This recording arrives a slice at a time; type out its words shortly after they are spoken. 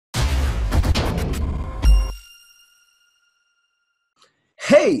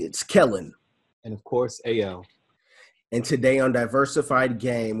Hey, it's Kellen. And of course, A.L. And today on Diversified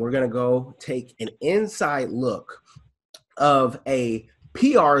Game, we're going to go take an inside look of a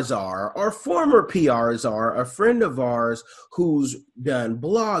PR czar or former PR czar, a friend of ours who's done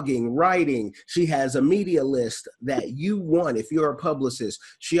blogging, writing. She has a media list that you want if you're a publicist.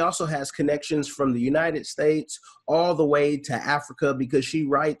 She also has connections from the United States all the way to Africa because she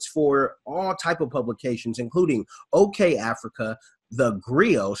writes for all type of publications, including OK Africa, the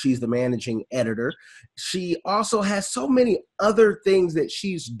Griot. She's the managing editor. She also has so many other things that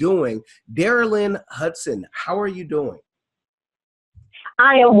she's doing. Darralynn Hutson, how are you doing?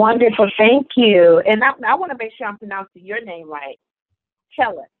 I am wonderful. Thank you. And I want to make sure I'm pronouncing your name right.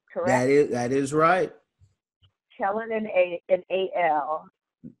 Kellen, correct? That is right. Kellen and A.L.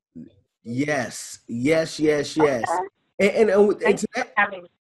 Yes. And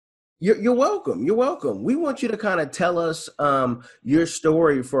you're welcome. You're welcome. We want you to kind of tell us your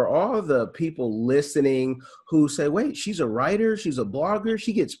story for all the people listening who say, wait, she's a writer, she's a blogger,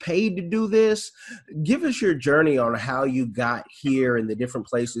 she gets paid to do this. Give us your journey on how you got here and the different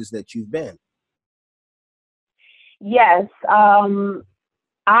places that you've been. Yes.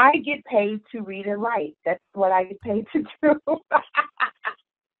 I get paid to read and write. That's what I get paid to do.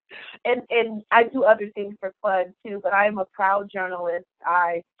 And I do other things for fun too, but I am a proud journalist.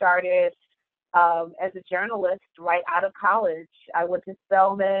 I started as a journalist right out of college. I went to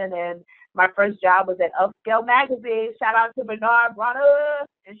Spelman, and my first job was at Upscale magazine. Shout out to Bernard Bronner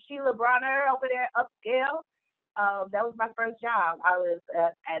and Sheila Bronner over there at Upscale. That was my first job. I was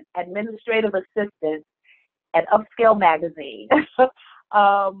an administrative assistant at Upscale magazine.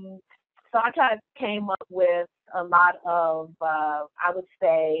 So I kind of came up with a lot of, I would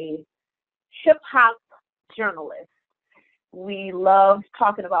say, hip-hop journalists. We loved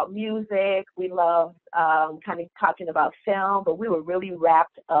talking about music. We loved kind of talking about film, but we were really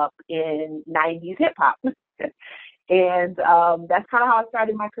wrapped up in 90s hip-hop. And that's kind of how I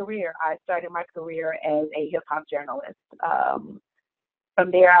started my career. I started my career as a hip-hop journalist. From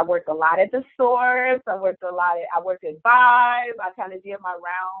there, I worked a lot at the stores. I worked at Vibe. I kind of did my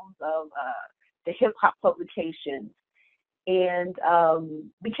rounds of the hip-hop publications and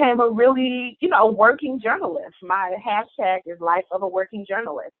became a really, working journalist. My hashtag is life of a working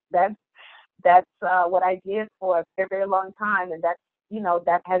journalist. That's what I did for a very, very long time. And that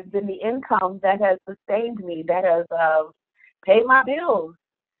has been the income that has sustained me, that has paid my bills.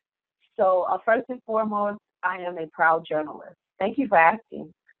 So first and foremost, I am a proud journalist. Thank you for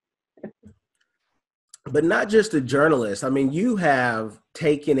asking. But not just a journalist. I mean, you have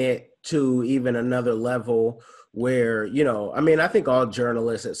taken it to even another level where, I think all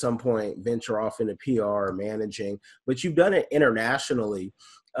journalists at some point venture off into PR or managing, but you've done it internationally.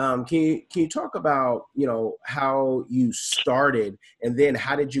 Can you talk about, how you started and then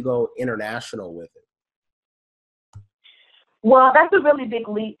how did you go international with it? Well, that's a really big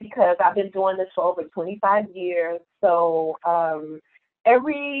leap because I've been doing this for over 25 years. So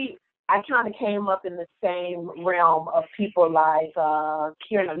I kind of came up in the same realm of people like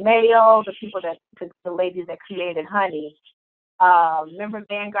Kellen A.L, the ladies that created Honey. Remember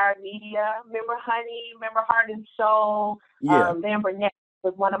Vanguard Media? Remember Honey? Remember Heart and Soul? Yeah. Lambernett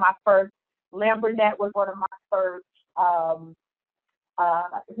was one of my first.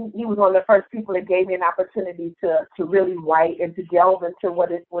 He was one of the first people that gave me an opportunity to really write and to delve into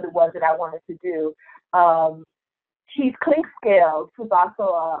what it was that I wanted to do. Keith Clinkscales, who's also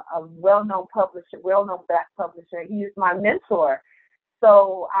a well-known Black publisher. He is my mentor.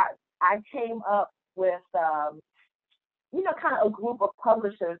 So I came up with, kind of a group of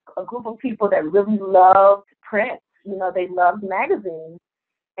publishers, a group of people that really loved print. They loved magazines,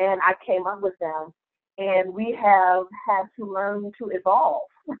 and I came up with them. And we have had to learn to evolve.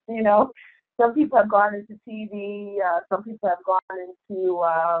 Some people have gone into TV. Some people have gone into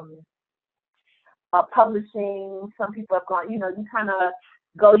publishing. Some people have gone. You kind of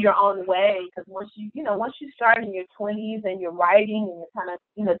go your own way because once you start in your 20s and you're writing and you're kind of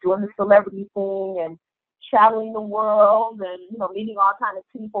doing the celebrity thing and traveling the world and meeting all kinds of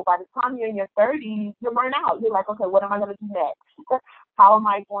people. By the time you're in your 30s, you're burned out. You're like, okay, what am I going to do next? How am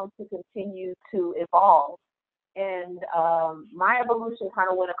I going to continue to evolve? And my evolution kind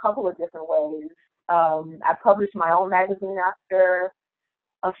of went a couple of different ways. I published my own magazine after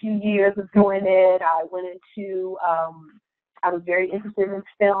a few years of doing it. I went into, I was very interested in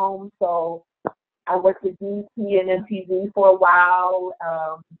film, so I worked with BET and MTV for a while.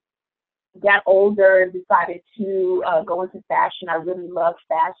 Got older and decided to go into fashion. I really loved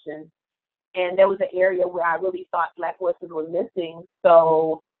fashion. And there was an area where I really thought Black voices were missing.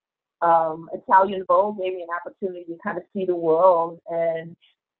 So Italian Vogue gave me an opportunity to kind of see the world, and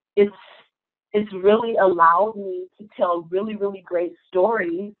it's really allowed me to tell really, really great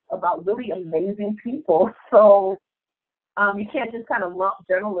stories about really amazing people. So you can't just kind of lump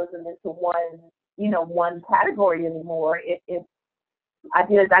journalism into one category anymore. I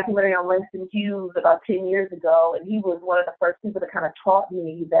did a documentary on Langston Hughes about 10 years ago, and he was one of the first people that kind of taught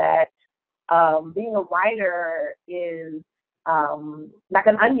me that being a writer is like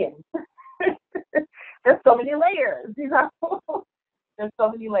an onion. There's so many layers, There's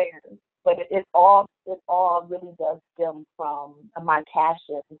so many layers. But it all really does stem from my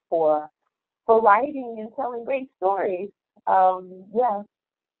passion for writing and telling great stories. Yeah.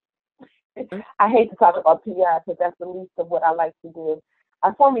 I hate to talk about PR because that's the least of what I like to do.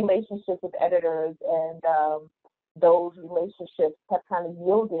 I form relationships with editors, and those relationships have kind of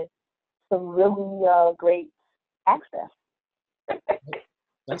yielded some really great access.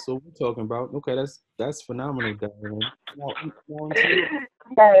 That's what we're talking about. Okay, that's phenomenal, Darralynn.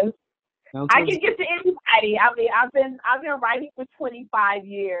 Yes. Now, I can get to anybody. I mean, I've been writing for 25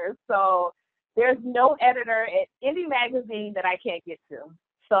 years, so there's no editor at any magazine that I can't get to.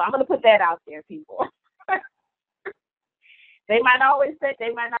 So I'm going to put that out there, people. They might not always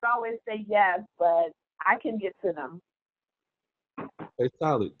say yes, but I can get to them. Okay,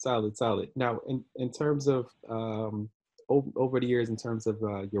 solid. Now, in terms of over the years, in terms of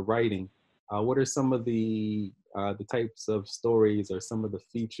your writing, what are some of the types of stories or some of the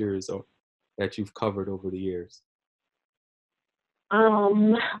features that you've covered over the years?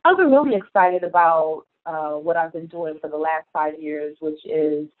 I've been really excited about what I've been doing for the last 5 years, which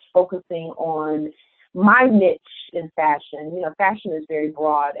is focusing on my niche in fashion. You know, fashion is very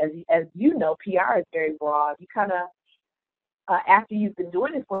broad. As you know, PR is very broad. You kind of, after you've been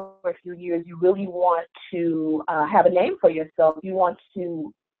doing it for a few years, you really want to have a name for yourself. You want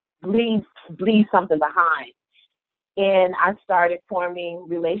to leave something behind. And I started forming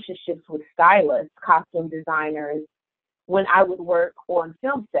relationships with stylists, costume designers, when I would work on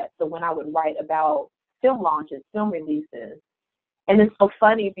film sets. So when I would write about film launches, film releases. And it's so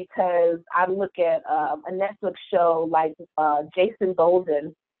funny because I look at a Netflix show like Jason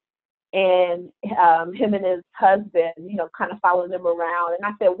Golden, and him and his husband, kind of following them around. And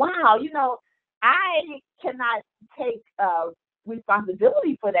I said, wow, I cannot take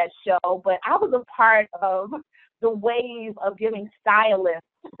responsibility for that show, but I was a part of the wave of giving stylists,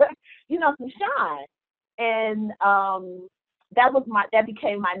 some shine. And that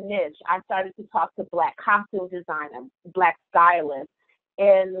became my niche. I started to talk to Black costume designers, Black stylists,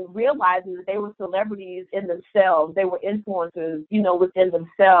 and realizing that they were celebrities in themselves. They were influencers, within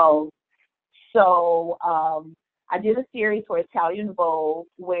themselves. So I did a series for Italian Vogue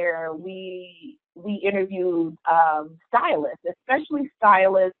where we interviewed stylists, especially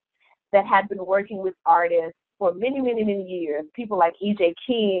stylists that had been working with artists for many, many, many years. People like E.J.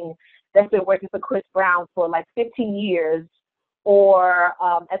 King, that's been working for Chris Brown for like 15 years. Or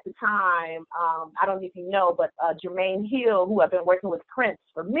at the time, I don't know if you know, but Jermaine Hill, who I've been working with Prince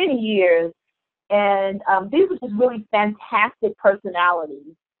for many years. And these were just really fantastic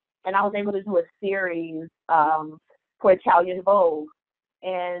personalities. And I was able to do a series for Italian Vogue.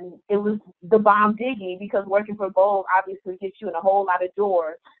 And it was the bomb diggy because working for Vogue obviously gets you in a whole lot of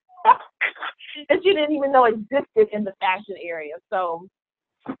doors that you didn't even know existed in the fashion area. So,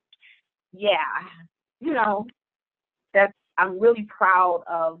 yeah, I'm really proud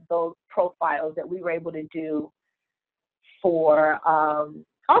of those profiles that we were able to do for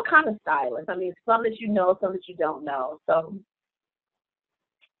all kinds of stylists. I mean, some that you know, some that you don't know. So,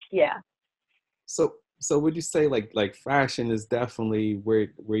 yeah. So would you say like fashion is definitely where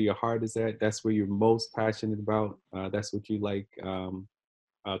your heart is at? That's where you're most passionate about. That's what you like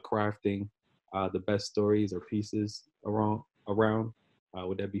crafting the best stories or pieces around.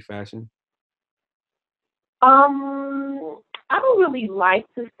 Would that be fashion? I don't really like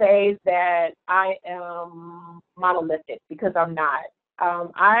to say that I am monolithic because I'm not.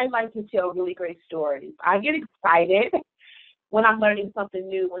 I like to tell really great stories. I get excited when I'm learning something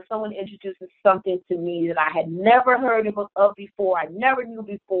new, when someone introduces something to me that I had never heard of before, I never knew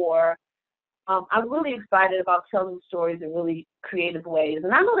before. I'm really excited about telling stories in really creative ways.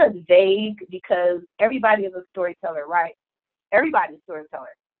 And I know that's vague because everybody is a storyteller, right? Everybody's a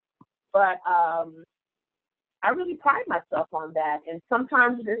storyteller. But I really pride myself on that. And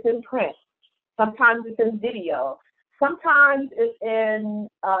sometimes it's in print. Sometimes it's in video. Sometimes it's in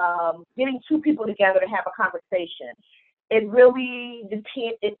getting two people together to have a conversation. It really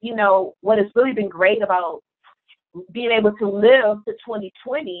depends. What has really been great about being able to live to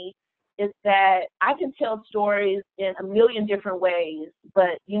 2020 is that I can tell stories in a million different ways,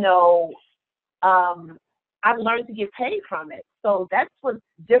 but, I've learned to get paid from it. So that's what's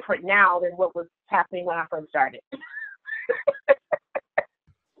different now than what was happening when I first started.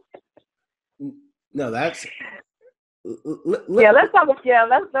 No, that's let's talk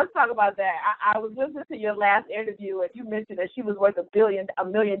about that. I was listening to your last interview and you mentioned that she was worth $1 million. I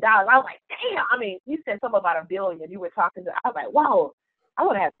was like, damn. I mean, you said something about $1 billion. You were talking to. I was like, wow. I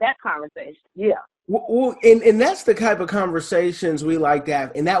want to have that conversation. Yeah. Well, and that's the type of conversations we like to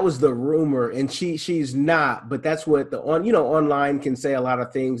have. And that was the rumor. And she's not, but that's what online can say a lot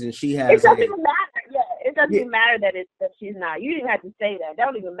of things. And she has. It doesn't even matter. Yeah, it doesn't even matter that she's not. You didn't have to say that. That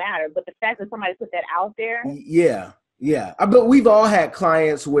don't even matter. But the fact that somebody put that out there. Yeah. But we've all had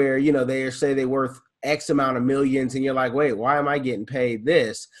clients where they say they're worth X amount of millions, and you're like, wait, why am I getting paid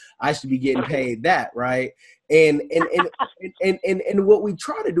this? I should be getting paid that, right? And what we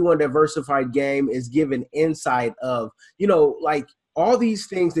try to do on Diversified Game is give an insight of, like all these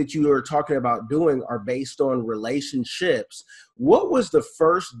things that you are talking about doing are based on relationships. What was the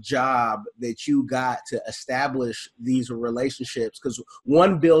first job that you got to establish these relationships? Because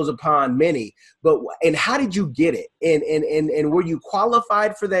one builds upon many, and how did you get it? And were you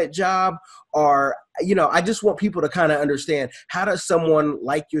qualified for that job? Or, I just want people to kind of understand, how does someone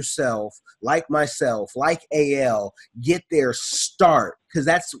like yourself, like myself, like AL get their start? Because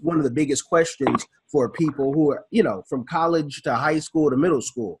that's one of the biggest questions for people who are, from college to high school to middle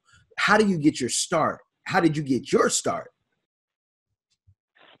school. How do you get your start? How did you get your start?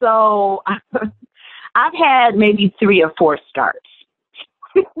 So I've had maybe 3 or 4 starts.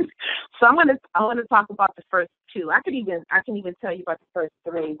 So I'm gonna talk about the first 2. I can even tell you about the first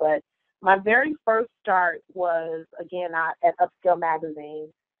 3, but my very first start was, again, at Upscale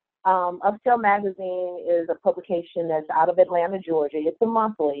Magazine. Upscale Magazine is a publication that's out of Atlanta, Georgia. It's a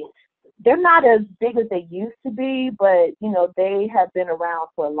monthly. They're not as big as they used to be, but, they have been around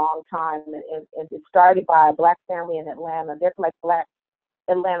for a long time. And it started by a Black family in Atlanta. They're like Black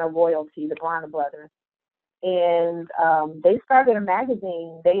Atlanta royalty, the Bronner brothers. And they started a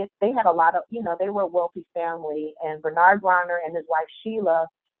magazine. They had a lot of, they were a wealthy family. And Bernard Bronner and his wife, Sheila,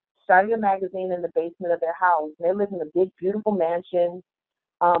 started a magazine in the basement of their house. They lived in a big, beautiful mansion.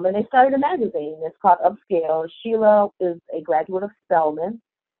 And they started a magazine. It's called Upscale. Sheila is a graduate of Spelman.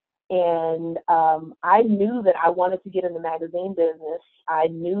 And I knew that I wanted to get in the magazine business. I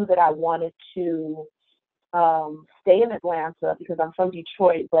knew that I wanted to stay in Atlanta because I'm from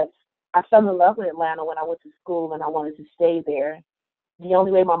Detroit, but I fell in love with Atlanta when I went to school and I wanted to stay there. The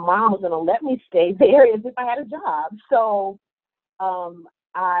only way my mom was going to let me stay there is if I had a job. So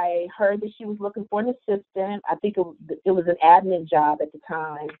I heard that she was looking for an assistant. I think it was an admin job at the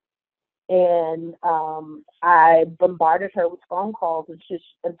time. And I bombarded her with phone calls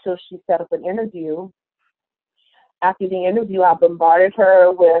until she set up an interview. After the interview, I bombarded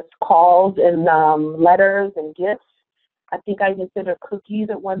her with calls and letters and gifts. I think I even sent her cookies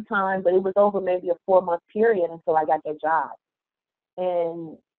at one time, but it was over maybe a 4-month period until I got that job.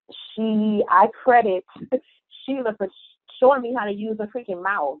 And I credit Sheila for showing me how to use a freaking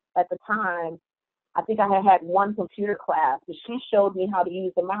mouse. At the time, I think I had 1 computer class, but she showed me how to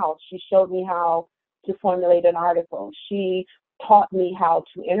use the mouse. She showed me how to formulate an article. She taught me how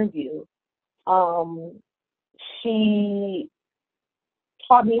to interview. She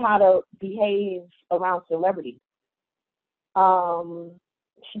taught me how to behave around celebrities.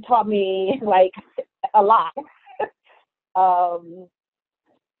 She taught me like a lot.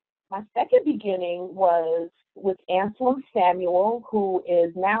 My second beginning was with Anselm Samuel, who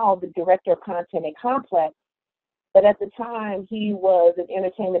is now the director of content at Complex. But at the time, he was an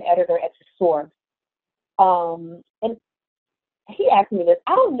entertainment editor at The Source. And he asked me this.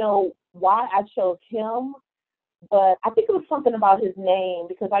 I don't know why I chose him, but I think it was something about his name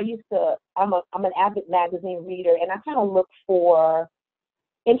because I'm an avid magazine reader, and I kind of look for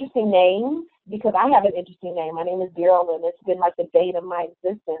interesting names because I have an interesting name. My name is Darralynn. It's been like the bane of my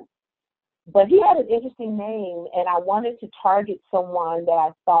existence. But he had an interesting name, and I wanted to target someone that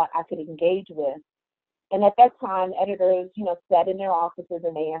I thought I could engage with. And at that time, editors, sat in their offices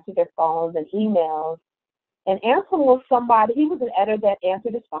and they answered their phones and emails. And Anselm was he was an editor that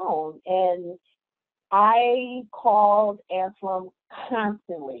answered his phone. And I called Anselm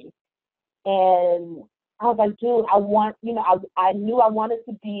constantly. And I was like, dude, I knew I wanted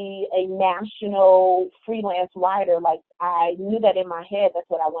to be a national freelance writer. Like, I knew that in my head, that's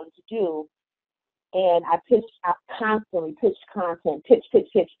what I wanted to do. And I constantly pitched content, pitch.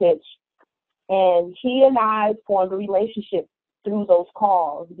 And he and I formed a relationship through those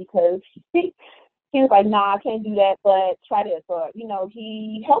calls because he was like, nah, I can't do that, but try this. Or,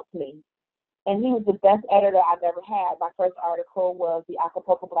 he helped me. And he was the best editor I've ever had. My first article was the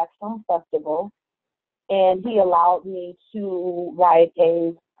Acapulco Black Film Festival. And he allowed me to write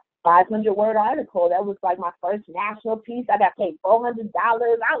a 500-word article. That was like my first national piece. I got paid $400.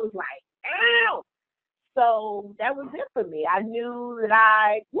 I was like, ow! So that was it for me. I knew that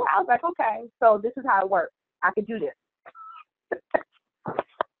I was like, okay, so this is how it works. I could do this.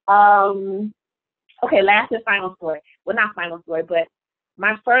 Okay, last and final story. Well, not final story, but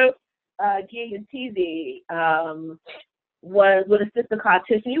my first gig in TV was with a sister called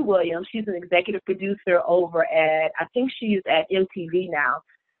Tiffany Williams. She's an executive producer over at, I think she's at MTV now.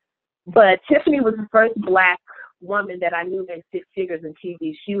 But Tiffany was the first Black woman that I knew made six figures in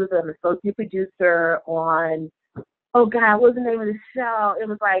TV. She was an associate producer on, oh God, what's the name of the show? It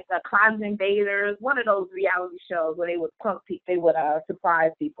was like Closet Invaders, one of those reality shows where they would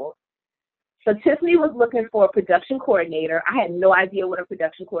surprise people. So Tiffany was looking for a production coordinator. I had no idea what a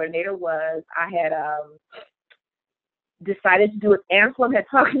production coordinator was. I had decided to do it. Anselm had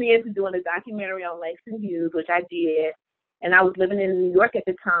talked me into doing a documentary on Langston Hughes, which I did. And I was living in New York at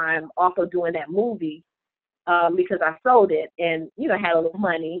the time, also doing that movie because I sold it and, had a little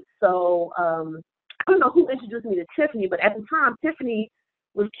money. So I don't know who introduced me to Tiffany, but at the time, Tiffany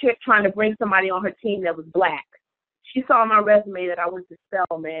was trying to bring somebody on her team that was Black. She saw on my resume that I went to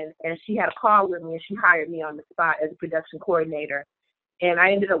Spelman, and she had a call with me, and she hired me on the spot as a production coordinator. And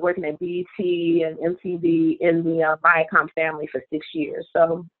I ended up working at BET and MTV in the Viacom family for 6 years.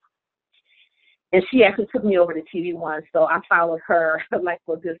 So, and she actually took me over to TV One. So I followed her like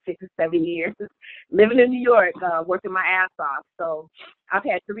for a good 6 or 7 years, living in New York, working my ass off. So I've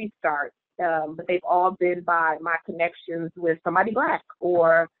had 3 starts, but they've all been by my connections with somebody Black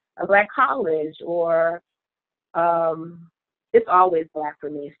or a Black college or it's always Black for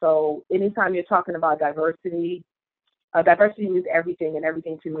me. So anytime you're talking about diversity, diversity means everything and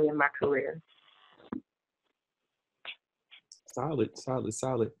everything to me in my career. Solid.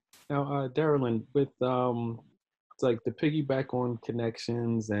 Now, Darralynn, with like the piggyback on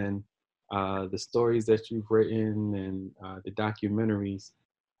connections and the stories that you've written and the documentaries,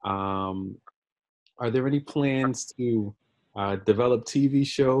 are there any plans to develop TV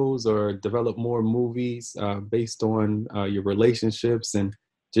shows or develop more movies based on your relationships and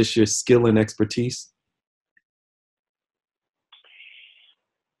just your skill and expertise?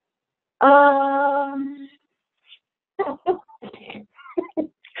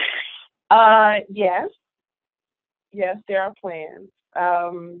 Yes, there are plans. A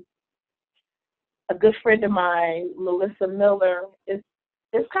good friend of mine, Melissa Miller, is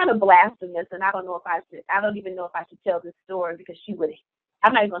kind of blasphemous, and I don't even know if I should tell this story because she would.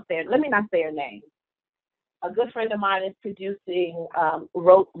 I'm not even gonna say it. Let me not say her name. A good friend of mine is producing,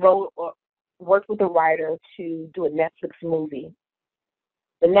 worked with a writer to do a Netflix movie.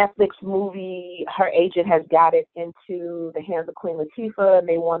 The Netflix movie, her agent has got it into the hands of Queen Latifah, and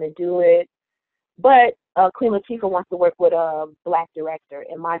they want to do it. But Queen Latifah wants to work with a Black director,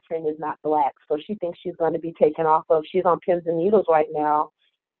 and my friend is not Black, so she thinks she's going to be taken off of. She's on pins and needles right now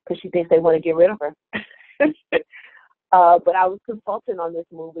because she thinks they want to get rid of her. But I was consulting on this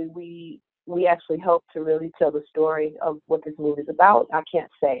movie. We actually helped to really tell the story of what this movie is about. I can't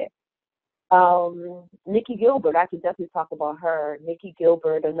say it. Nikki Gilbert, I could definitely talk about her. Nikki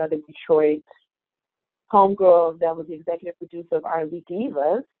Gilbert, another Detroit homegirl that was the executive producer of R&B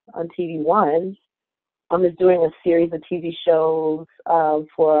Divas on TV One, is doing a series of TV shows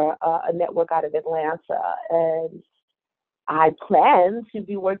for a network out of Atlanta. And I plan to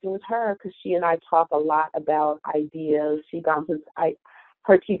be working with her because she and I talk a lot about ideas. She bounces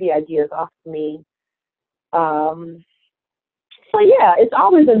her TV ideas off of me. So yeah, it's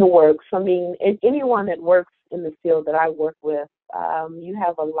always in the works. I mean, anyone that works in the field that I work with, you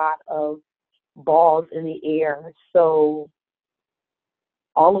have a lot of balls in the air. So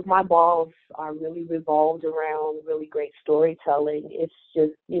all of my balls are really revolved around really great storytelling. It's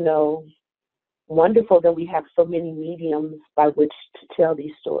just, wonderful that we have so many mediums by which to tell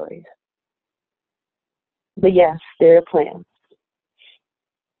these stories. But yes, there are plans.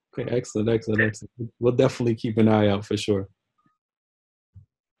 Okay, excellent. We'll definitely keep an eye out for sure.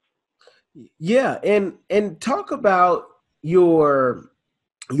 Yeah, and talk about your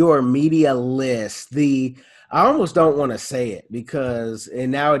media list. I almost don't want to say it because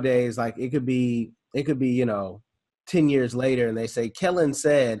nowadays, like it could be 10 years later and they say Kellen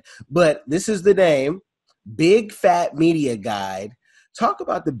said, but this is the name, Big Fat Media Guide. Talk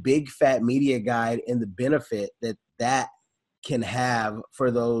about the Big Fat Media Guide and the benefit that can have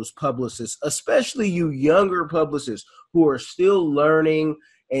for those publicists, especially you younger publicists who are still learning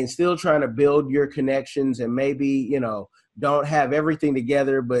and still trying to build your connections and maybe, don't have everything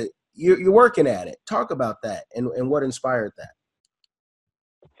together, but you're working at it. Talk about that and what inspired that.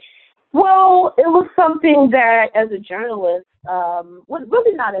 Well, it was something that as a journalist, well,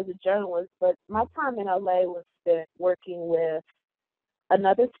 really not as a journalist, but my time in LA was spent working with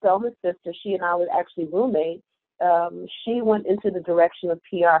another Spelman sister. She and I were actually roommates. She went into the direction of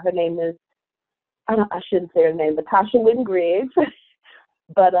PR. Her name is, I shouldn't say her name, but Tasha Witten Griggs.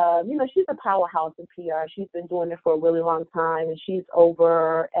 But, she's a powerhouse in PR. She's been doing it for a really long time, and she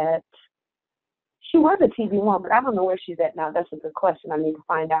was at TV1, but I don't know where she's at now. That's a good question. I need to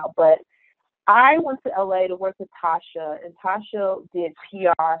find out. But I went to LA to work with Tasha, and Tasha did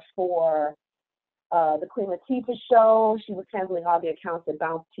PR for the Queen Latifah show. She was handling all the accounts at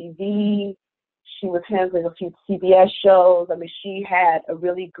Bounce TV. She was handling a few CBS shows. I mean, she had a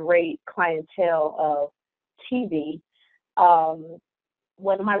really great clientele of TV.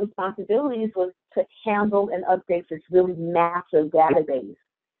 One of my responsibilities was to handle and update this really massive database.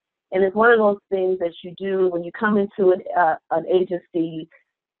 And it's one of those things that you do when you come into an agency.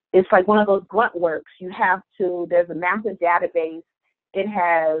 It's like one of those grunt works. There's a massive database. It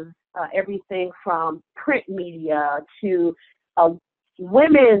has everything from print media to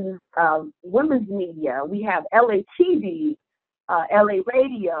women's media. We have LA TV, LA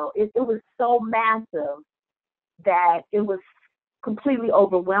radio. It was so massive that it was completely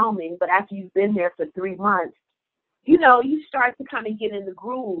overwhelming. But after you've been there for 3 months, you start to kind of get in the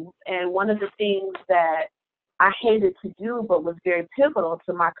groove. And one of the things that I hated to do, but was very pivotal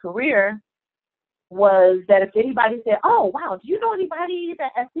to my career, was that if anybody said, "Oh, wow, do you know anybody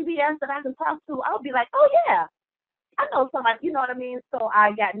at CBS that I can talk to?" I would be like, "Oh, yeah, I know somebody," you know what I mean? So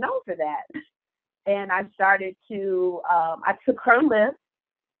I got known for that. And I started to, I took her list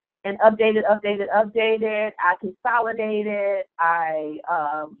and updated. I consolidated.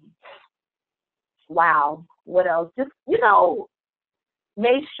 What else? Just,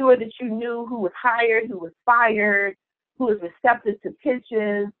 made sure that you knew who was hired, who was fired, who was receptive to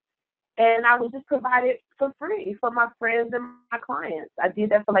pitches. And I would just provide it for free for my friends and my clients. I did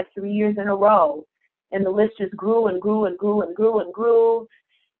that for like 3 years in a row. And the list just grew and grew and grew and grew and grew.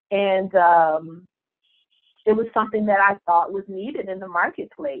 And it was something that I thought was needed in the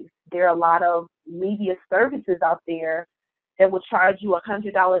marketplace. There are a lot of media services out there that will charge you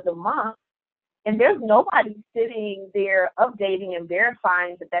 $100 a month. And there's nobody sitting there updating and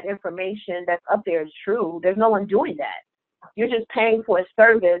verifying that information that's up there is true. There's no one doing that. You're just paying for a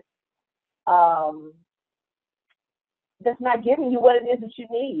service that's not giving you what it is that you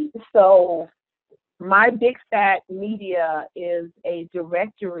need. So my Big Fat Media is a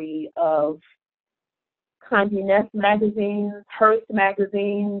directory of Condé Nast magazines, Hearst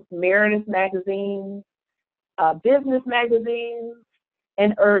magazines, Meredith magazines, business magazines,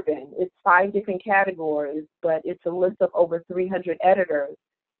 and urban. It's 5 different categories, but it's a list of over 300 editors.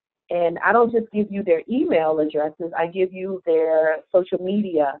 And I don't just give you their email addresses. I give you their social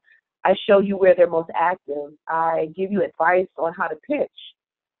media. I show you where they're most active. I give you advice on how to pitch.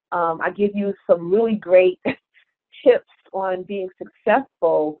 I give you some really great tips on being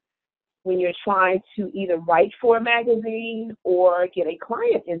successful when you're trying to either write for a magazine or get a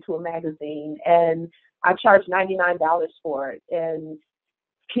client into a magazine. And I charge $99 for it. And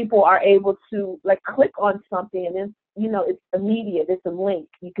people are able to click on something, and then, it's immediate. It's a link.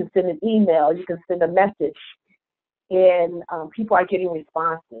 You can send an email. You can send a message. And people are getting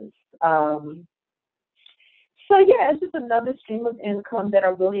responses. So yeah, it's just another stream of income that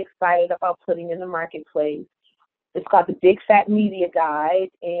I'm really excited about putting in the marketplace. It's called the Big Fat Media Guide,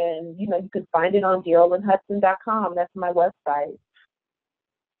 and you can find it on DarralynHutson.com. That's my website.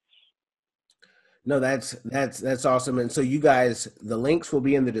 No, that's awesome. And so you guys, the links will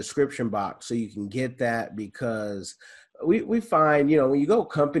be in the description box so you can get that, because we find, when you go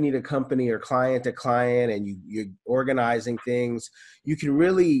company to company or client to client and you're organizing things, you can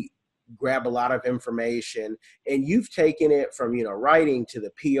really grab a lot of information. And you've taken it from, writing to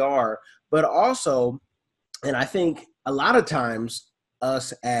the PR, but also, and I think a lot of times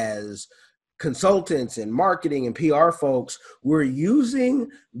us as consultants and marketing and PR folks, we're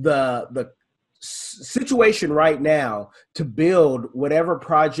using the situation right now to build whatever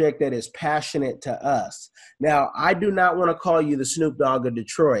project that is passionate to us. Now, I do not want to call you the Snoop Dogg of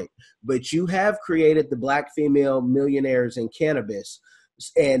Detroit, but you have created the Black Female Millionaires in Cannabis,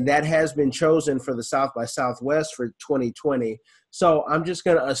 and that has been chosen for the South by Southwest for 2020. So I'm just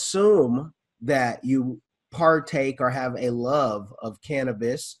going to assume that you partake or have a love of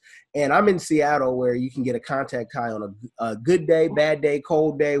cannabis. And I'm in Seattle, where you can get a contact high on a good day, bad day,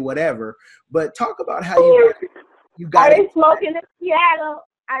 cold day, whatever. But talk about how you got I didn't smoke in Seattle.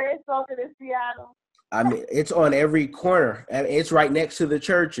 I mean, it's on every corner. I mean, it's right next to the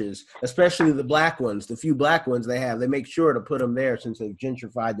churches, especially the black ones. The few black ones they have, they make sure to put them there since they've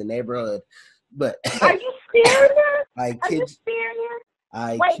gentrified the neighborhood. But Are you serious? I Are you kid, serious?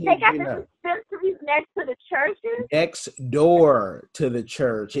 I Wait, they kid got you the not. dispensaries next to the churches? Next door to the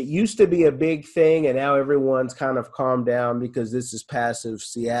church. It used to be a big thing, and now everyone's kind of calmed down because this is passive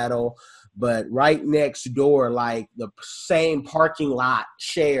Seattle. But right next door, like the same parking lot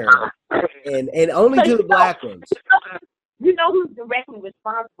shared, and only So to the black ones. you know who's directly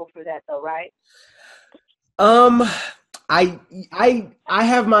responsible for that, though, right? Um, I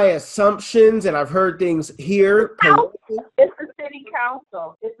have my assumptions, and I've heard things here. It's the city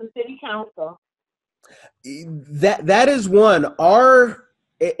council. It's the city council. That is one.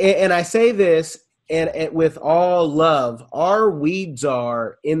 And I say this and with all love, our weed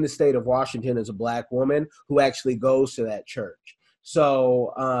czar in the state of Washington is a black woman who actually goes to that church.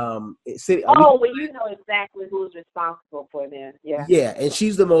 So, well, you know exactly who's responsible for this. Yeah. Yeah, and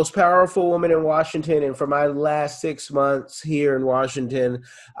she's the most powerful woman in Washington. And for my last 6 months here in Washington,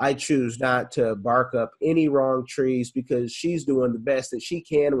 I choose not to bark up any wrong trees because she's doing the best that she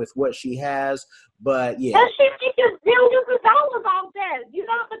can with what she has. But yeah. And she making billions of dollars off that. You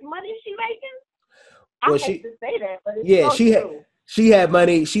know how much money she making? I hate to say that, but it's true. She had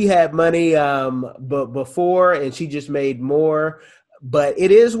money. She had money but before, and she just made more. But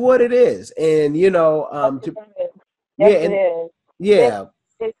it is what it is. And It is. Yeah.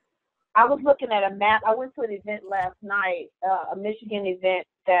 I was looking at a map. I went to an event last night, a Michigan event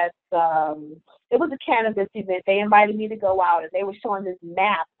it was a cannabis event. They invited me to go out, and they were showing this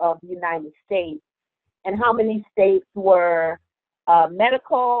map of the United States and how many states were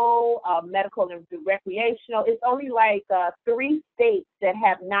medical and recreational. It's only like 3 states that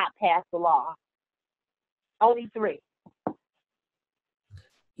have not passed the law. Only 3.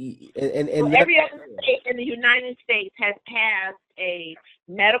 And so every other state in the United States has passed a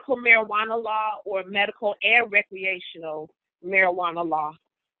medical marijuana law or medical and recreational marijuana law.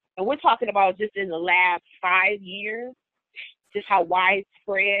 And we're talking about just in the last 5 years, just how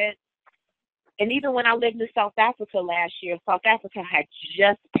widespread. And even when I lived in South Africa last year, South Africa had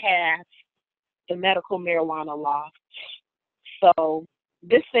just passed the medical marijuana law. So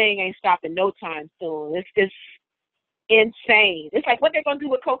this thing ain't stopping no time soon. It's just insane. It's like what they're going to do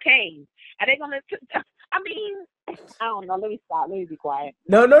with cocaine. Are they going to, I don't know. Let me stop. Let me be quiet.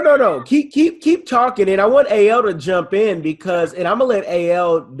 No. Keep talking. And I want A.L. to jump in because, and I'm going to let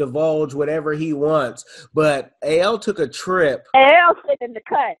A.L. divulge whatever he wants. But A.L. took a trip. A.L. sitting in the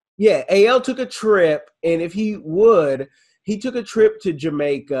cut. Yeah, A.L. took a trip. And if he took a trip to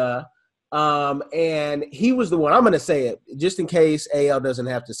Jamaica. And he was the one, I'm going to say it just in case A.L. doesn't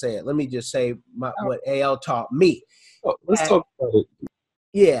have to say it. Let me just say what A.L. taught me. Oh, let's talk about it.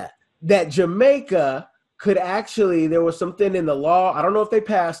 Yeah, that Jamaica could actually, there was something in the law, I don't know if they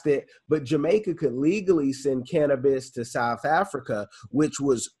passed it, but Jamaica could legally send cannabis to South Africa, which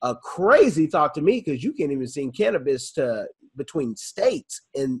was a crazy thought to me because you can't even send cannabis to between states.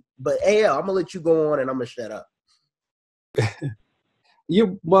 But AL, I'm gonna let you go on and I'm gonna shut up.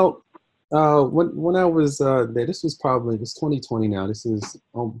 When I was there, this was 2020 now. This is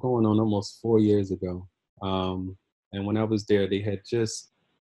going on almost 4 years ago. And when I was there, they had just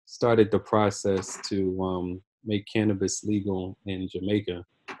started the process to make cannabis legal in Jamaica.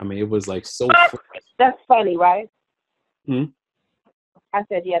 I mean, it was like so. That's funny, right? Hmm? I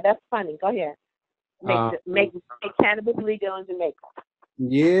said, yeah, that's funny. Go ahead. Make cannabis legal in Jamaica.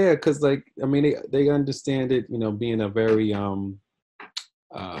 Yeah, because they understand it. Being a very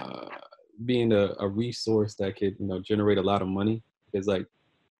being a resource that could generate a lot of money. Because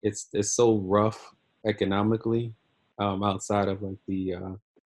it's so rough economically outside of the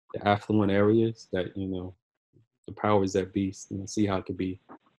affluent areas that the powers that be see how it could be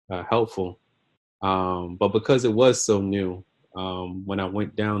helpful. But because it was so new, when I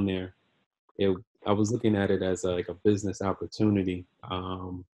went down there, I was looking at it as like a business opportunity.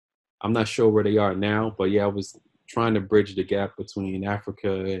 I'm not sure where they are now, but yeah, I was trying to bridge the gap between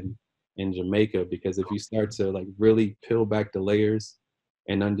Africa and Jamaica, because if you start to really peel back the layers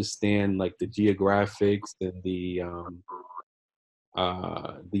and understand the geographics and the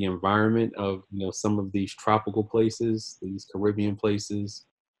environment of some of these tropical places, these Caribbean places,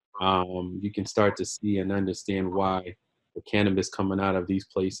 you can start to see and understand why the cannabis coming out of these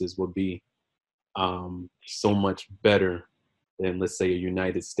places will be so much better than, let's say, a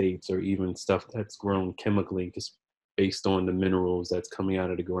United States, or even stuff that's grown chemically, just based on the minerals that's coming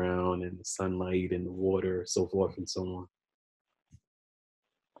out of the ground and the sunlight and the water, so forth and so on.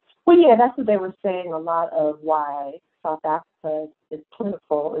 Well, yeah, that's what they were saying. A lot of why South Africa is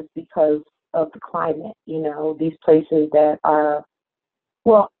plentiful is because of the climate. These places that are,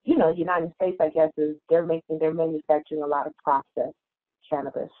 well, United States, I guess, they're manufacturing a lot of processed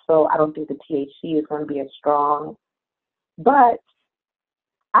cannabis. So I don't think the THC is going to be as strong. But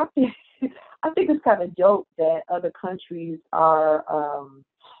I think it's kind of dope that other countries are,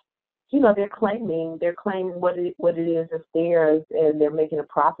 they're claiming what it is that's theirs, and they're making a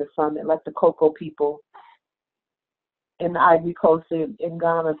profit from it. Like the cocoa people in the Ivory Coast in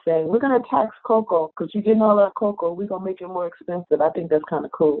Ghana saying, we're going to tax cocoa because you're getting all that cocoa. We're going to make it more expensive. I think that's kind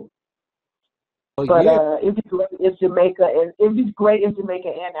of cool. Oh, But yeah. it'd be great if Jamaica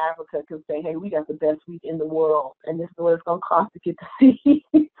and Africa could say, hey, we got the best weed in the world, and this is what it's going to cost to get the seed.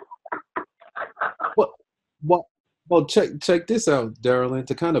 Well, check this out, Darralynn.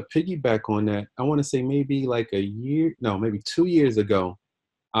 To kind of piggyback on that, I want to say maybe like maybe 2 years ago,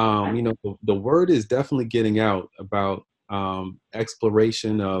 the word is definitely getting out about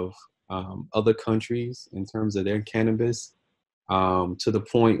exploration of other countries in terms of their cannabis, to the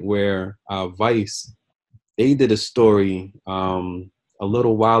point where Vice, they did a story a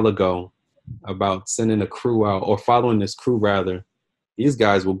little while ago about sending a crew out, or following this crew rather. These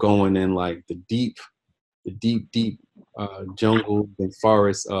guys were going in like the deep jungles and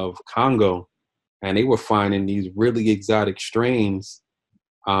forests of Congo, and they were finding these really exotic strains.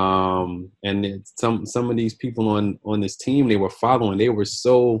 And some of these people on this team they were following, they were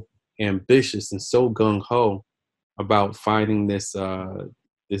so ambitious and so gung ho about finding this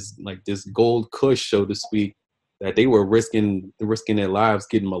gold kush, so to speak, that they were risking their lives,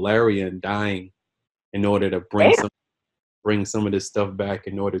 getting malaria and dying, in order to bring some of this stuff back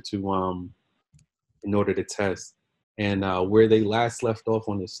in order to test. And where they last left off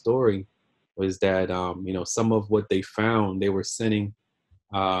on this story was that some of what they found they were sending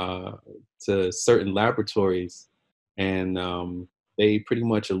to certain laboratories, and they pretty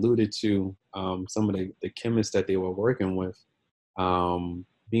much alluded to some of the chemists that they were working with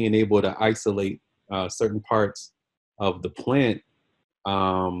being able to isolate certain parts of the plant.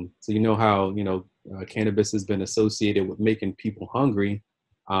 So how cannabis has been associated with making people hungry,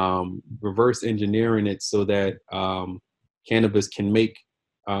 reverse engineering it so that cannabis can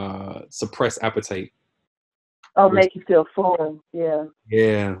suppress appetite. Make you feel full. Yeah.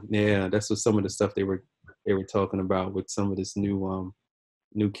 Yeah. That's what some of the stuff they were talking about with some of this new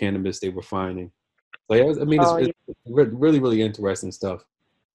cannabis they were finding. So yeah, it's really, really interesting stuff.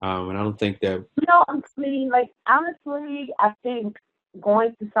 And I don't think that. Honestly, I think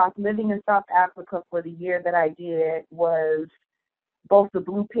living in South Africa for the year that I did was both the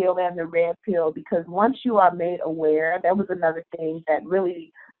blue pill and the red pill, because once you are made aware, that was another thing that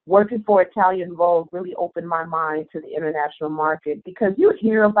really, working for Italian Vogue really opened my mind to the international market, because you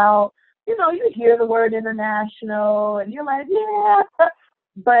hear about, you hear the word international and you're like, yeah,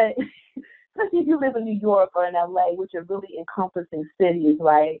 but especially if you live in New York or in LA, which are really encompassing cities,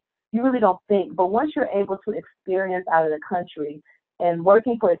 right? You really don't think. But once you're able to experience out of the country, and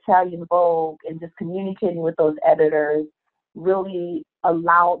working for Italian Vogue and just communicating with those editors really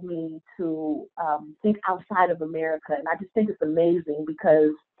allowed me to think outside of America. And I just think it's amazing,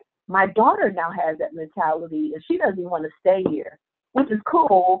 because my daughter now has that mentality and she doesn't even want to stay here, which is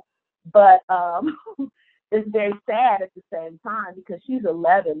cool, but it's very sad at the same time, because she's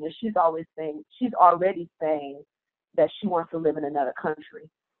 11 and she's already saying that she wants to live in another country.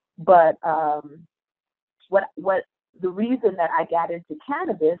 But what the reason that I got into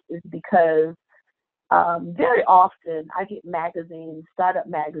cannabis is because very often I get startup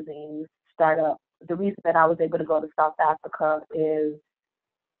magazines. The reason that I was able to go to South Africa is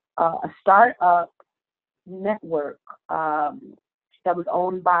a startup network that was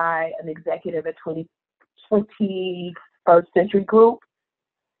owned by an executive at 21st Century Group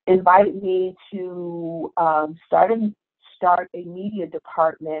invited me to start a media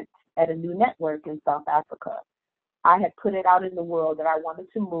department at a new network in South Africa. I had put it out in the world that I wanted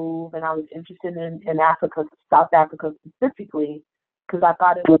to move, and I was interested in Africa, South Africa specifically, because I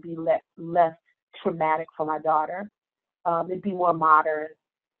thought it would be less traumatic for my daughter. It'd be more modern.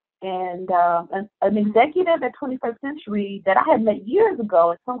 And an executive at 21st Century that I had met years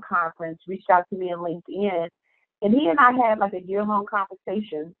ago at some conference reached out to me on LinkedIn, and he and I had like a year-long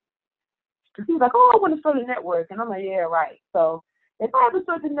conversation. He was like, "Oh, I want to start a network," and I'm like, "Yeah, right." So if I have to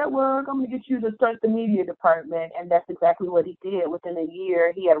start the network, I'm going to get you to start the media department. And that's exactly what he did. Within a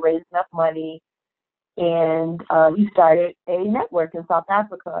year, he had raised enough money, and he started a network in South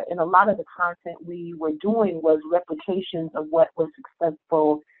Africa. And a lot of the content we were doing was replications of what was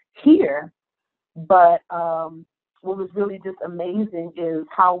successful here. But what was really just amazing is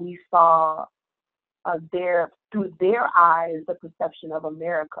how we saw through their eyes, the perception of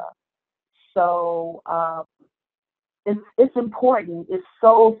America. So it's important. It's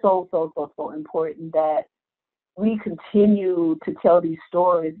so important that we continue to tell these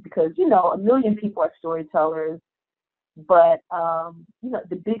stories, because, you know, a million people are storytellers, but, you know,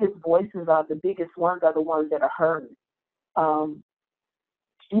 the biggest voices are the biggest ones are the ones that are heard. And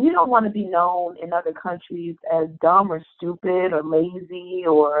you don't want to be known in other countries as dumb or stupid or lazy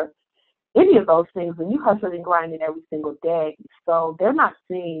or any of those things when you hustle and grinding every single day. So they're not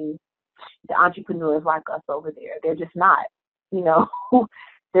seeing the entrepreneurs like us over there. They're just not, you know.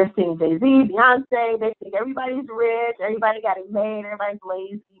 They're seeing Jay-Z, Beyonce. They think everybody's rich, everybody got it made, everybody's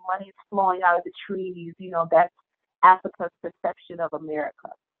lazy, money's flowing out of the trees. You know, that's Africa's perception of America.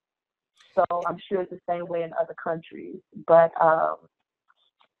 So I'm sure it's the same way in other countries. But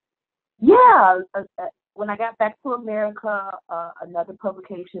when I got back to America, another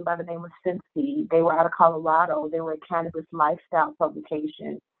publication by the name of Cincy, they were out of Colorado. They were a cannabis lifestyle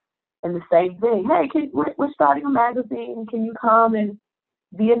publication. And the same thing, hey, we're starting a magazine. Can you come and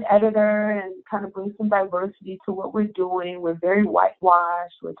be an editor and kind of bring some diversity to what we're doing? We're very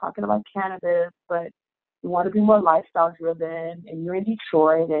whitewashed. We're talking about cannabis, but we want to be more lifestyle driven. And you're in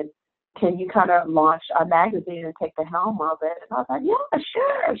Detroit, and can you kind of launch our magazine and take the helm of it? And I was like,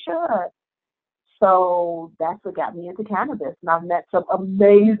 yeah, sure. So that's what got me into cannabis. And I've met some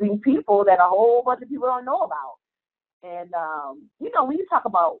amazing people that a whole bunch of people don't know about. And, you know,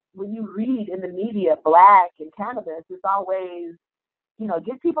 when you read in the media, Black and cannabis, it's always, you know,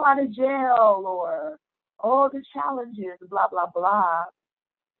 get people out of jail or, oh, the challenges, blah, blah, blah.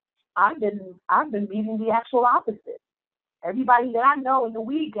 I've been meeting the actual opposite. Everybody that I know in the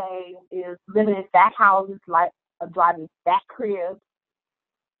weed game is living in fat houses, like driving fat cribs.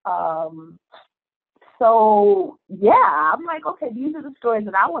 So, yeah, I'm like, okay, these are the stories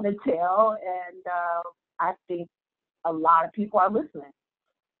that I want to tell. And I think a lot of people are listening.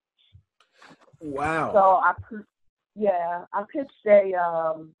 Wow. So I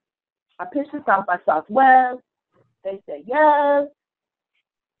pitched it South by Southwest. They said yes.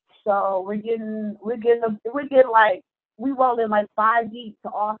 So we rolled in like 5 deep to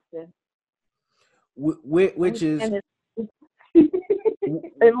Austin. Which is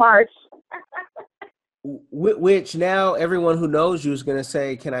in March. Which now everyone who knows you is going to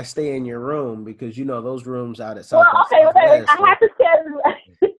say, "Can I stay in your room?" Because you know those rooms out at South. Well, okay. I have to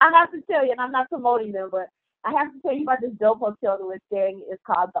tell you, and I'm not promoting them, but I have to tell you about this dope hotel that we're staying. It's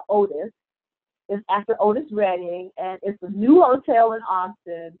called the Otis. It's after Otis Redding, and it's a new hotel in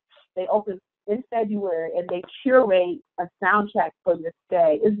Austin. They opened in February, and they curate a soundtrack for your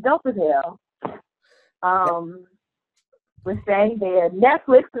stay. It's dope as hell. We're staying there.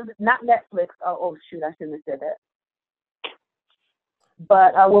 Netflix is not Netflix. Oh shoot, I shouldn't have said that.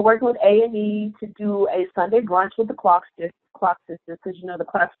 But we're working with A&E to do a Sunday brunch with the Clark Sisters, because you know the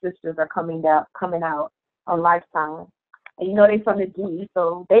Clark Sisters are coming out on Lifetime, and you know they're from the D,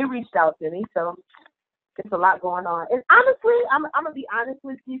 so they reached out to me. So there's a lot going on. And honestly, I'm gonna be honest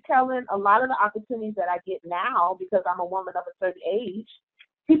with you, Kellen. A lot of the opportunities that I get now, because I'm a woman of a certain age,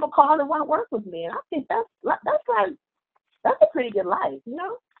 people call and want to work with me, and I think that's a pretty good life, you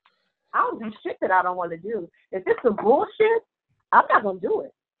know? I don't do shit that I don't want to do. If it's some bullshit, I'm not going to do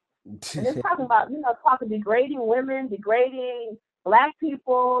it. And it's talking about, you know, degrading women, degrading Black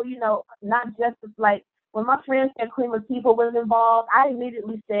people, you know, not just like when my friend said Queen Latifah was involved, I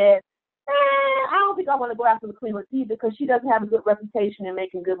immediately said, I don't think I want to go after the Queen Latifah because she doesn't have a good reputation in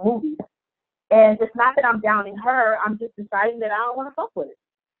making good movies. And it's not that I'm downing her. I'm just deciding that I don't want to fuck with it.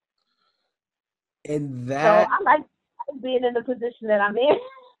 And that... So I like being in the position that I'm in.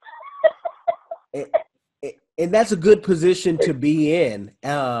 and that's a good position to be in. It's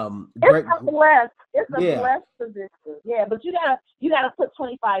a blessed position. Yeah, but you gotta put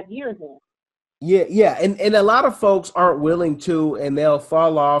 25 years in. Yeah. And a lot of folks aren't willing to, and they'll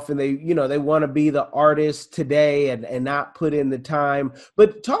fall off, and they want to be the artist today and not put in the time.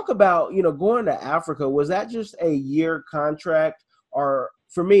 But talk about, you know, going to Africa. Was that just a year contract? Or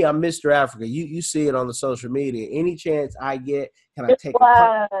for me, I'm Mr. Africa. You see it on the social media. Any chance I get, can I take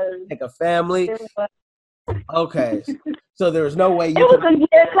a family? Okay. So there was no way you It was a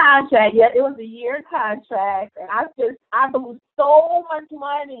year contract. Yeah, it was a year contract. And I blew so much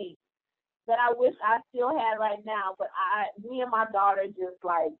money that I wish I still had right now. But me and my daughter just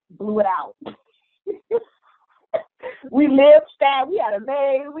like blew it out. We lived fat. We had a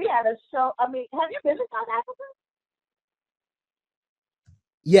maid. We had a show. I mean, have you been to South Africa?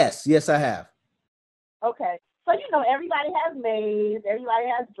 Yes, I have. Okay. So, you know, everybody has maids. Everybody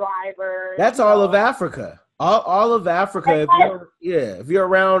has drivers. That's all of Africa. All of Africa, if you're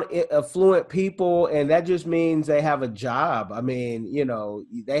around affluent people, and that just means they have a job. I mean, you know,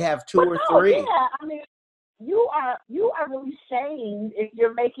 they have two or three. Yeah, I mean, you are really shamed if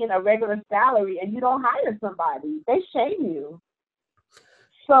you're making a regular salary and you don't hire somebody. They shame you.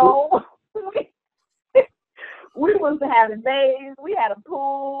 So we was having days. We had a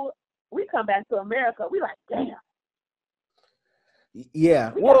pool. We come back to America. We like, damn.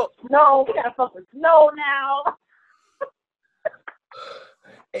 Yeah. We got snow. We got to fuck with snow now.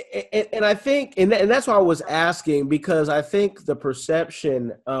 And I think, and that's why I was asking, because I think the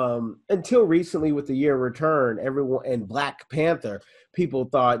perception until recently with the year return, everyone and Black Panther, people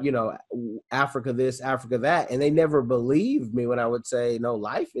thought, you know, Africa this, Africa that, and they never believed me when I would say, no,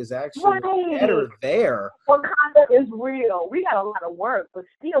 life is actually better there. Wakanda is real. We got a lot of work, but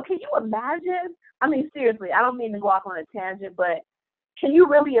still, can you imagine? I mean, seriously, I don't mean to go off on a tangent, but can you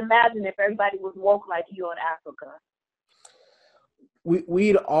really imagine if everybody was woke like you in Africa?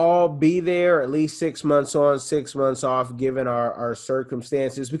 We'd all be there at least 6 months on, 6 months off, given our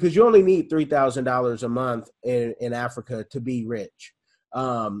circumstances, because you only need $3,000 a month in Africa to be rich.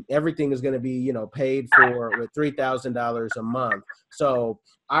 Everything is going to be, you know, paid for with $3,000 a month. So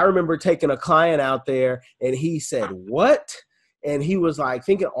I remember taking a client out there, and he said, "What?" And he was like,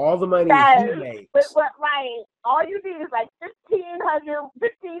 thinking all the money he makes. But like, all you need is like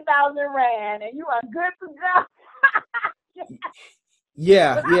 15,000 rand, and you are good to go.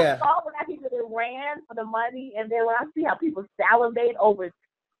 Yeah. When I saw when I people that ran for the money, and then when I see how people salivate over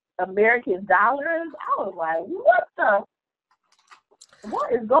American dollars, I was like,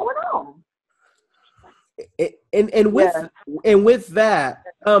 what is going on? And with that,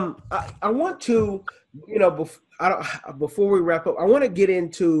 I want to, you know, before we wrap up, I want to get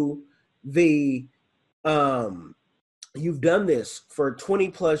into the you've done this for 20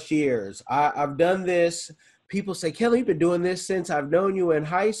 plus years. I've done this. People say, Kelly, you've been doing this since I've known you in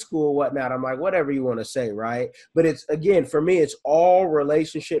high school, whatnot. I'm like, whatever you want to say, right? But it's, again, for me, it's all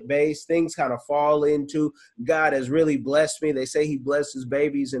relationship based. Things kind of fall into, God has really blessed me. They say he blesses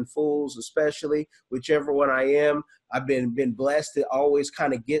babies and fools, especially, whichever one I am. I've been blessed to always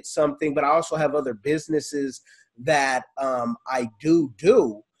kind of get something, but I also have other businesses that I do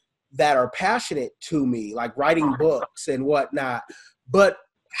that are passionate to me, like writing books and whatnot. But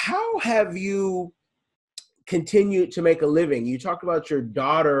how have you continue to make a living? You talked about your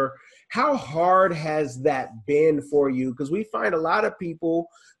daughter. How hard has that been for you? Because we find a lot of people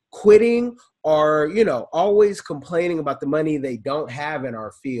quitting or, you know, always complaining about the money they don't have in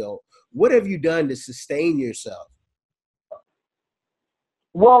our field. What have you done to sustain yourself?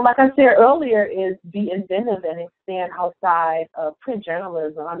 Well, like I said earlier, is be inventive and expand outside of print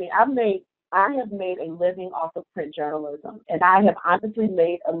journalism. I mean, I have made a living off of print journalism, and I have honestly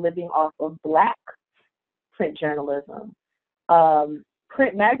made a living off of Black print journalism.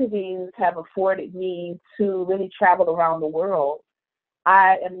 Print magazines have afforded me to really travel around the world.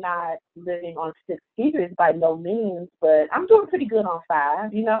 I am not living on six figures by no means, but I'm doing pretty good on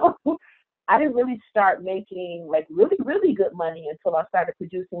five, you know. I didn't really start making like really, really good money until I started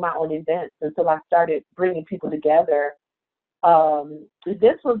producing my own events, until I started bringing people together.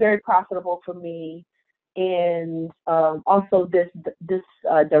 This was very profitable for me. And also this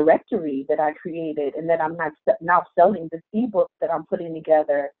directory that I created and that I'm now selling, this ebook that I'm putting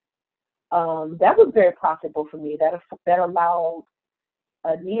together, that was very profitable for me. That allowed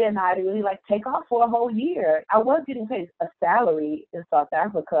Nia and I to really like take off for a whole year. I was getting paid a salary in South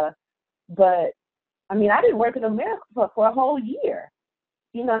Africa, but I mean, I didn't work in America for a whole year.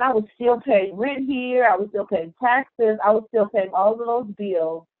 You know, and I was still paying rent here. I was still paying taxes. I was still paying all of those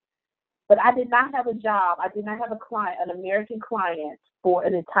bills. But I did not have a job. I did not have a client, an American client, for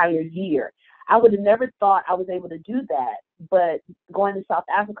an entire year. I would have never thought I was able to do that. But going to South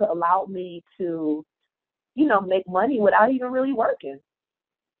Africa allowed me to, you know, make money without even really working.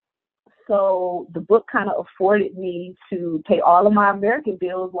 So the book kind of afforded me to pay all of my American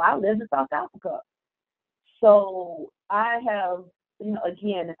bills while I lived in South Africa. So I have, you know,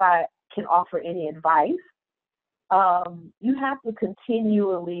 again, if I can offer any advice, you have to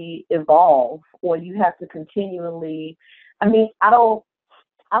continually evolve, or you have to continually, I mean, I don't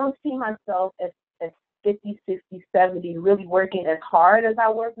see myself as 50, 60, 70 really working as hard as I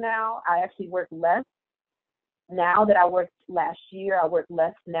work now. I actually work less now that I worked last year. I work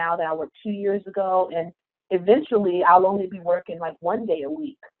less now than I worked 2 years ago. And eventually I'll only be working like 1 day a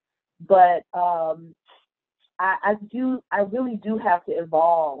week. But I really do have to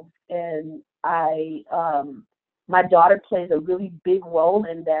evolve. And my daughter plays a really big role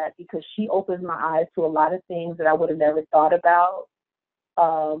in that, because she opens my eyes to a lot of things that I would have never thought about.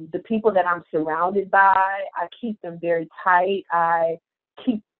 The people that I'm surrounded by, I keep them very tight. I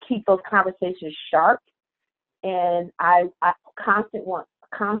keep those conversations sharp, and I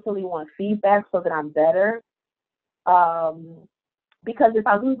constantly want feedback so that I'm better. Because if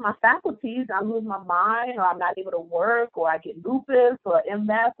I lose my faculties, I lose my mind, or I'm not able to work, or I get lupus or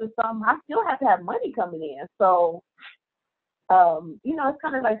MS or something, I still have to have money coming in. So, it's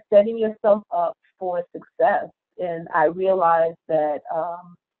kind of like setting yourself up for success. And I realized that,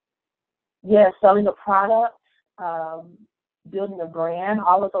 selling a product, building a brand,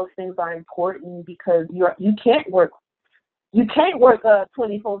 all of those things are important because you can't work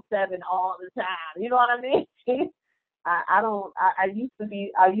 24/7 all the time. You know what I mean? I used to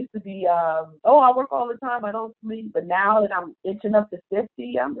be, I work all the time, I don't sleep. But now that I'm inching up to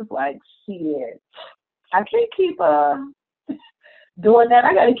 50, I'm just like, shit, I can't keep doing that.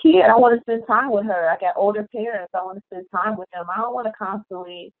 I got a kid. I want to spend time with her. I got older parents. I want to spend time with them. I don't want to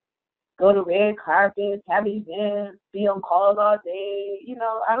constantly go to red carpets, have events, be on calls all day.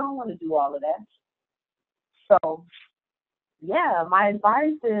 I don't want to do all of that. So, yeah, my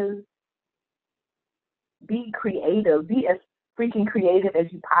advice is be creative. Be as freaking creative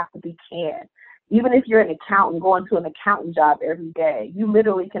as you possibly can. Even if you're an accountant going to an accountant job every day, you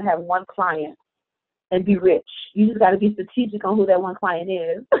literally can have one client and be rich. You just got to be strategic on who that one client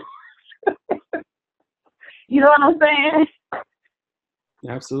is. You know what I'm saying?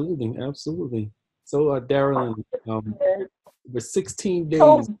 Absolutely. So, Darralynn, we're 16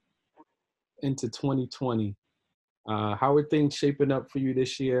 days into 2020. How are things shaping up for you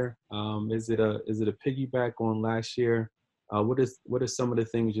this year? Is it a piggyback on last year? What are some of the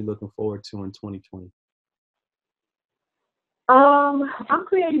things you're looking forward to in 2020? I'm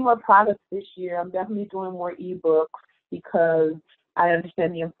creating more products this year. I'm definitely doing more ebooks because I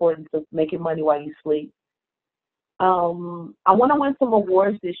understand the importance of making money while you sleep. I want to win some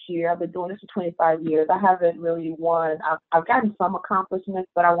awards this year. I've been doing this for 25 years. I haven't really won. I've gotten some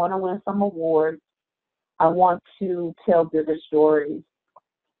accomplishments, but I want to win some awards. I want to tell bigger stories.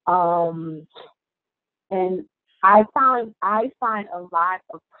 And I find a lot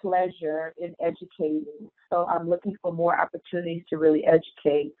of pleasure in educating. So I'm looking for more opportunities to really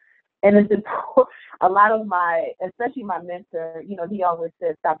educate. And it's important. A lot of especially my mentor, he always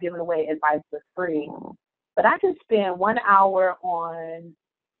says, stop giving away advice for free. But I can spend 1 hour on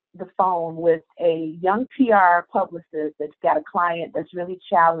the phone with a young PR publicist that's got a client that's really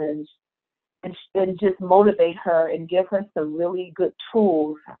challenged and just motivate her and give her some really good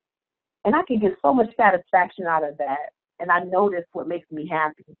tools. And I can get so much satisfaction out of that. And I know that's what makes me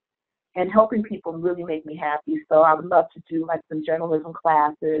happy. And helping people really make me happy. So I would love to do like some journalism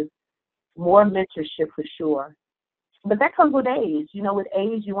classes, more mentorship for sure. But that comes with age. With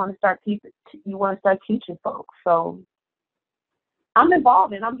age, you want to start teaching folks. So I'm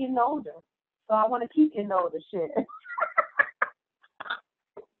evolving. I'm getting older. So I want to keep getting older. Shit.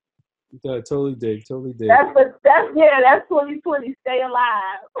 Totally dig. That's 2020. Stay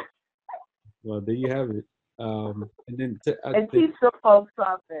alive. Well, there you have it. And then teach some folks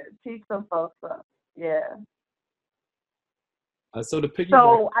something. Teach some folks something. Yeah. So the piggyback.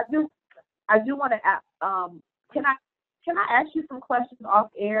 So I do want to ask. Can I ask you some questions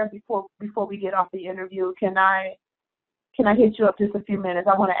off air before we get off the interview? Can I hit you up just a few minutes?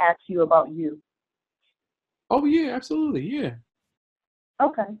 I want to ask you about you. Oh yeah, absolutely, yeah.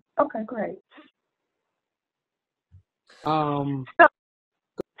 Okay, great.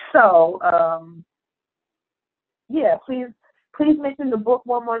 Yeah, please mention the book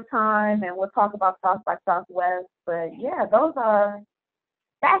one more time, and we'll talk about South by Southwest. But yeah,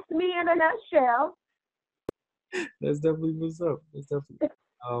 that's me in a nutshell. That's definitely what's up.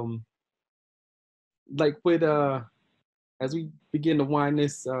 Like with as we begin to wind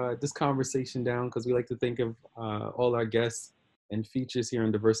this conversation down, because we like to think of all our guests and features here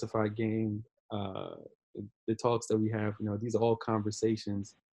in Diversified Game, the talks that we have, these are all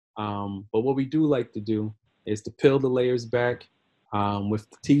conversations. But what we do like to do is to peel the layers back with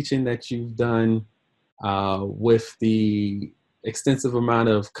the teaching that you've done, with the extensive amount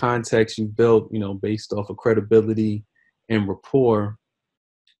of context you've built, based off of credibility and rapport.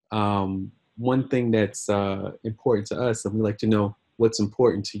 One thing that's important to us, and we like to know what's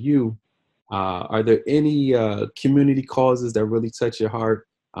important to you. Are there any community causes that really touch your heart?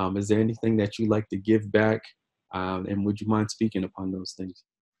 Is there anything that you like to give back? And would you mind speaking upon those things?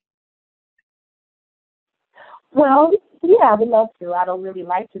 Well, yeah, I would love to. I don't really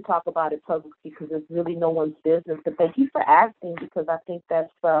like to talk about it publicly because it's really no one's business. But thank you for asking, because I think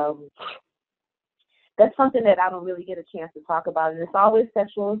that's something that I don't really get a chance to talk about. And it's always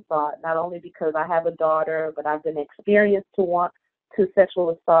sexual assault, not only because I have a daughter, but I've been experienced to to sexual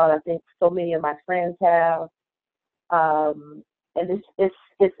assault. I think so many of my friends have. And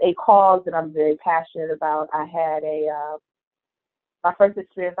it's a cause that I'm very passionate about. I had my first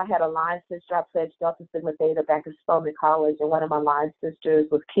experience, I had a line sister. I pledged Delta Sigma Theta back in Spelman College, and one of my line sisters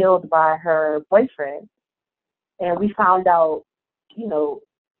was killed by her boyfriend. And we found out,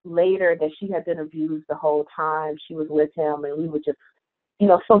 later that she had been abused the whole time she was with him, and we were just,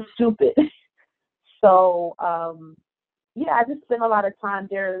 so stupid. So, I just spend a lot of time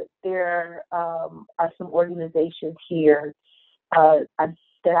there. There are some organizations here that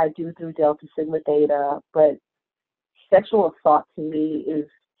I do through Delta Sigma Theta, but sexual assault to me is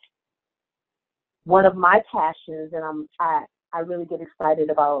one of my passions, and I really get excited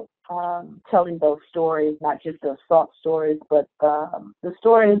about telling those stories, not just the assault stories, but the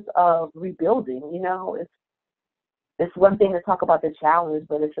stories of rebuilding. It's one thing to talk about the challenge,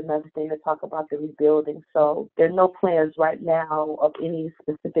 but it's another thing to talk about the rebuilding. So there are no plans right now of any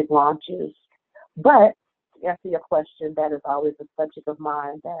specific launches, but to answer your question, that is always a subject of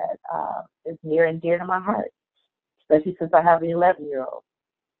mine that is near and dear to my heart, especially since I have an 11-year-old.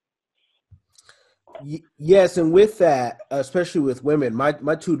 Yes, and with that, especially with women,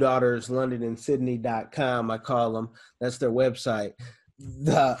 my two daughters, LondonandSydney.com, I call them, that's their website.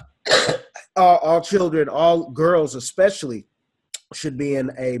 All children, all girls especially, should be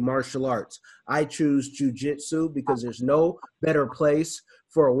in a martial arts. I choose jiu-jitsu because there's no better place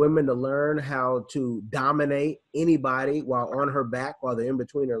for a woman to learn how to dominate anybody while on her back, while they're in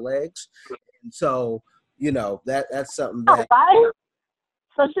between her legs. And so, that's something that... Right?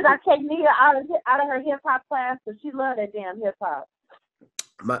 So should I take Nia out of her hip-hop class? Because she loved that damn hip-hop.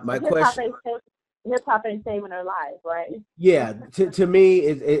 My question... Hip-hop ain't saving her life, right? Yeah, to me,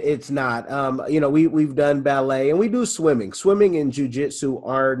 it's not. We've done ballet and we do swimming. Swimming and jiu-jitsu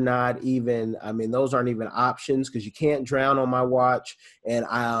are not even, those aren't even options because you can't drown on my watch. And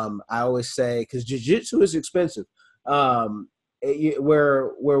I always say, because jiu-jitsu is expensive,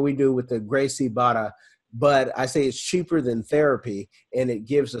 where we do with the Gracie Bada, but I say it's cheaper than therapy, and it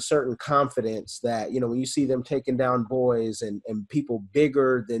gives a certain confidence that, when you see them taking down boys and people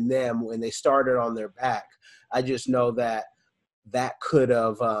bigger than them when they started on their back, I just know that could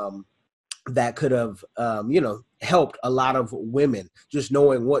have helped a lot of women just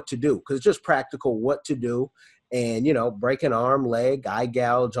knowing what to do, because it's just practical what to do, and, break an arm, leg, eye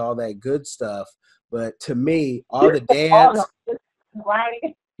gouge, all that good stuff. But to me, all the dance,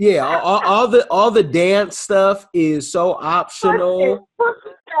 right? Yeah, all the dance stuff is so optional. Push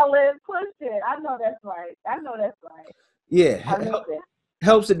it, Kellen, push it. I know that's right. Yeah, I love it.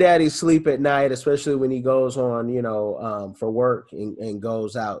 Helps the daddy sleep at night, especially when he goes on, for work and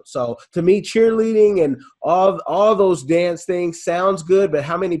goes out. So to me, cheerleading and all those dance things sounds good, but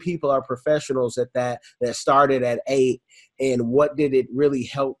how many people are professionals at that started at 8, and what did it really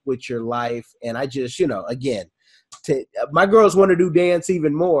help with your life? And I just, again, my girls want to do dance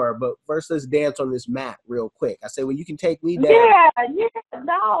even more, but first let's dance on this mat real quick. I say, well, you can take me down.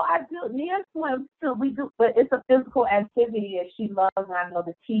 No, I do. Nia swims too. We do, but it's a physical activity that she loves, and I know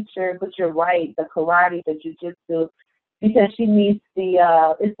the teacher. But you're right, the karate, the jiu-jitsu, because she needs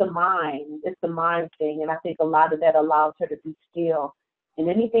it's the mind thing, and I think a lot of that allows her to be still, and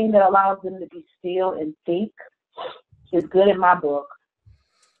anything that allows them to be still and think is good in my book.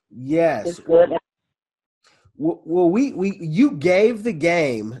 Yes, it's good. Well, you gave the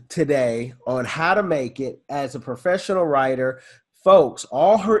game today on how to make it as a professional writer. Folks,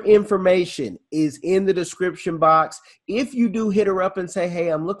 all her information is in the description box. If you do hit her up and say, hey,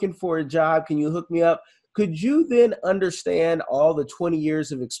 I'm looking for a job, can you hook me up? Could you then understand all the 20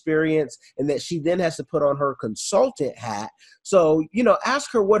 years of experience, and that she then has to put on her consultant hat? So,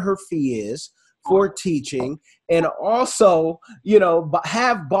 ask her what her fee is for teaching, and also,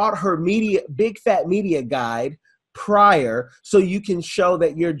 have bought her big fat media guide prior, so you can show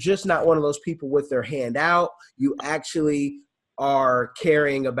that you're just not one of those people with their hand out. You actually are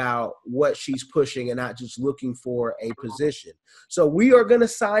caring about what she's pushing and not just looking for a position. So we are going to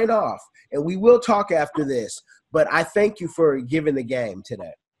sign off, and we will talk after this, but I thank you for giving the game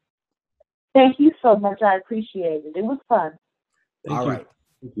today. Thank you so much. I appreciate it. It was fun. All right.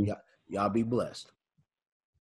 Y'all be blessed.